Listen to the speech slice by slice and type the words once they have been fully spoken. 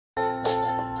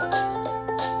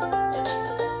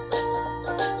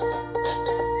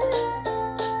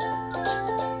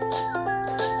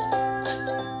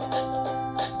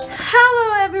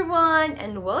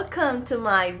and welcome to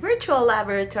my virtual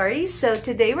laboratory. So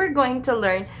today we're going to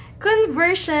learn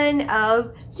conversion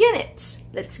of units.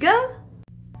 Let's go!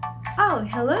 Oh,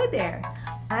 hello there!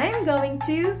 I'm going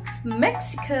to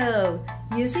Mexico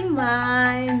using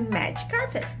my magic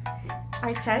carpet.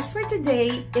 Our task for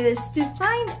today is to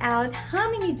find out how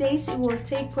many days it will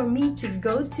take for me to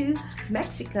go to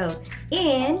Mexico,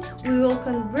 and we will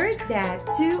convert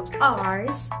that to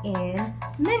hours and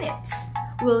minutes.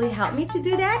 Will you help me to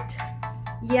do that?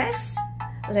 Yes?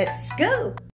 Let's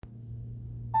go!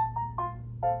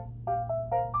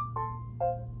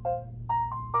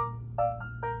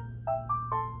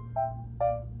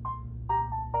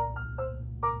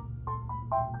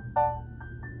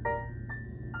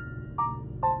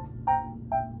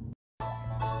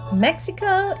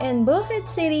 Mexico and Bullhead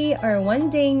City are 1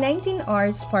 day 19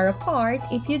 hours far apart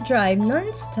if you drive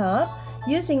non-stop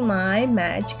using my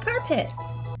magic carpet.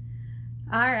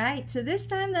 Alright, so this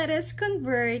time let us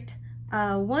convert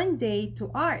 1 day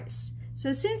to hours.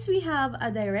 So since we have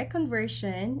a direct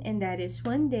conversion, and that is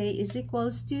 1 day is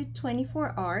equals to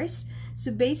 24 hours,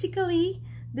 so basically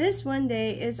this 1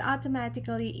 day is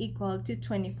automatically equal to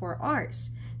 24 hours.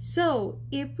 So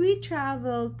if we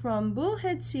travel from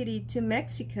Bullhead City to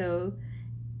Mexico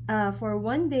for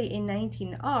 1 day in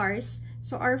 19 hours,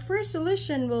 so our first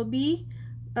solution will be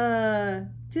to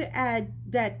add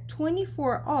that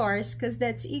 24 hours, because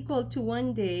that's equal to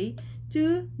 1 day,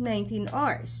 to 19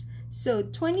 hours. So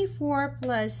 24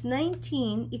 plus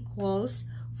 19 equals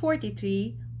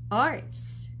 43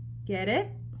 hours. Get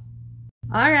it?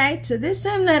 Alright, so this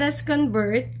time let us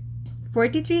convert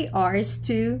 43 hours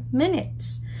to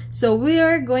minutes. So we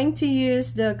are going to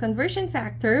use the conversion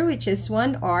factor, which is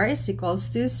 1 hour is equals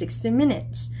to 60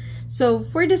 minutes. So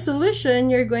for the solution,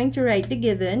 you're going to write the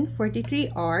given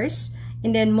 43 hours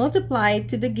and then multiply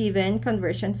to the given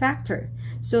conversion factor.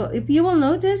 So if you will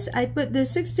notice, I put the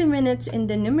 60 minutes in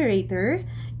the numerator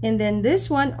and then this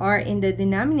 1 hour in the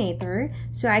denominator,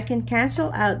 so I can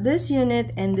cancel out this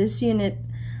unit and this unit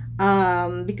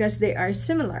because they are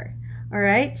similar.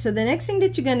 Alright, so the next thing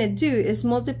that you're gonna do is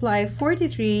multiply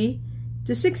 43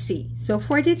 to 60. So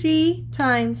 43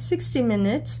 times 60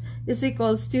 minutes is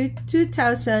equals to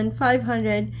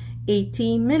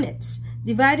 2,580 minutes.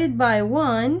 Divided by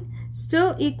 1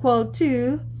 still equal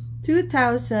to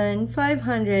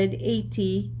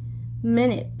 2,580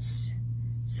 minutes.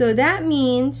 So that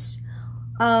means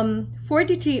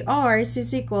 43 hours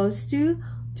is equals to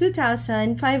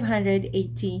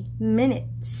 2,580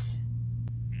 minutes.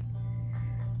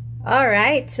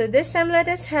 Alright, so this time let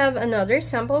us have another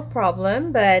sample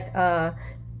problem, but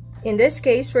in this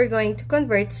case we're going to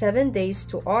convert 7 days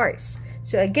to hours.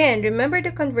 So again, remember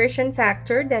the conversion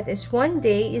factor, that is 1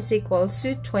 day is equals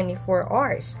to 24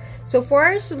 hours. So for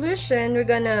our solution, we're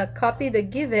gonna copy the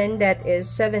given, that is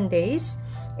 7 days,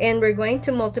 and we're going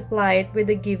to multiply it with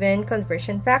the given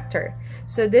conversion factor.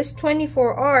 So this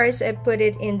 24 hours, I put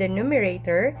it in the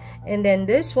numerator, and then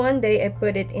this 1 day, I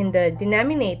put it in the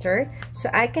denominator,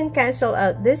 so I can cancel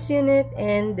out this unit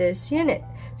and this unit.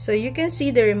 So you can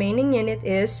see the remaining unit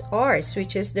is hours,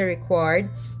 which is the required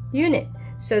unit.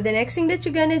 So the next thing that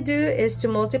you're gonna do is to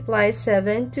multiply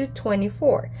 7 to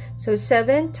 24. So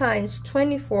 7 times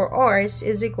 24 hours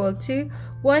is equal to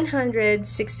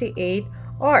 168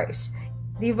 hours.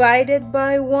 Divided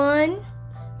by 1,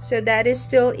 so that is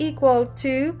still equal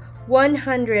to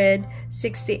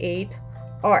 168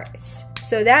 hours.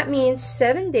 So that means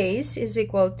 7 days is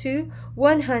equal to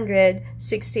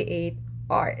 168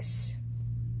 hours.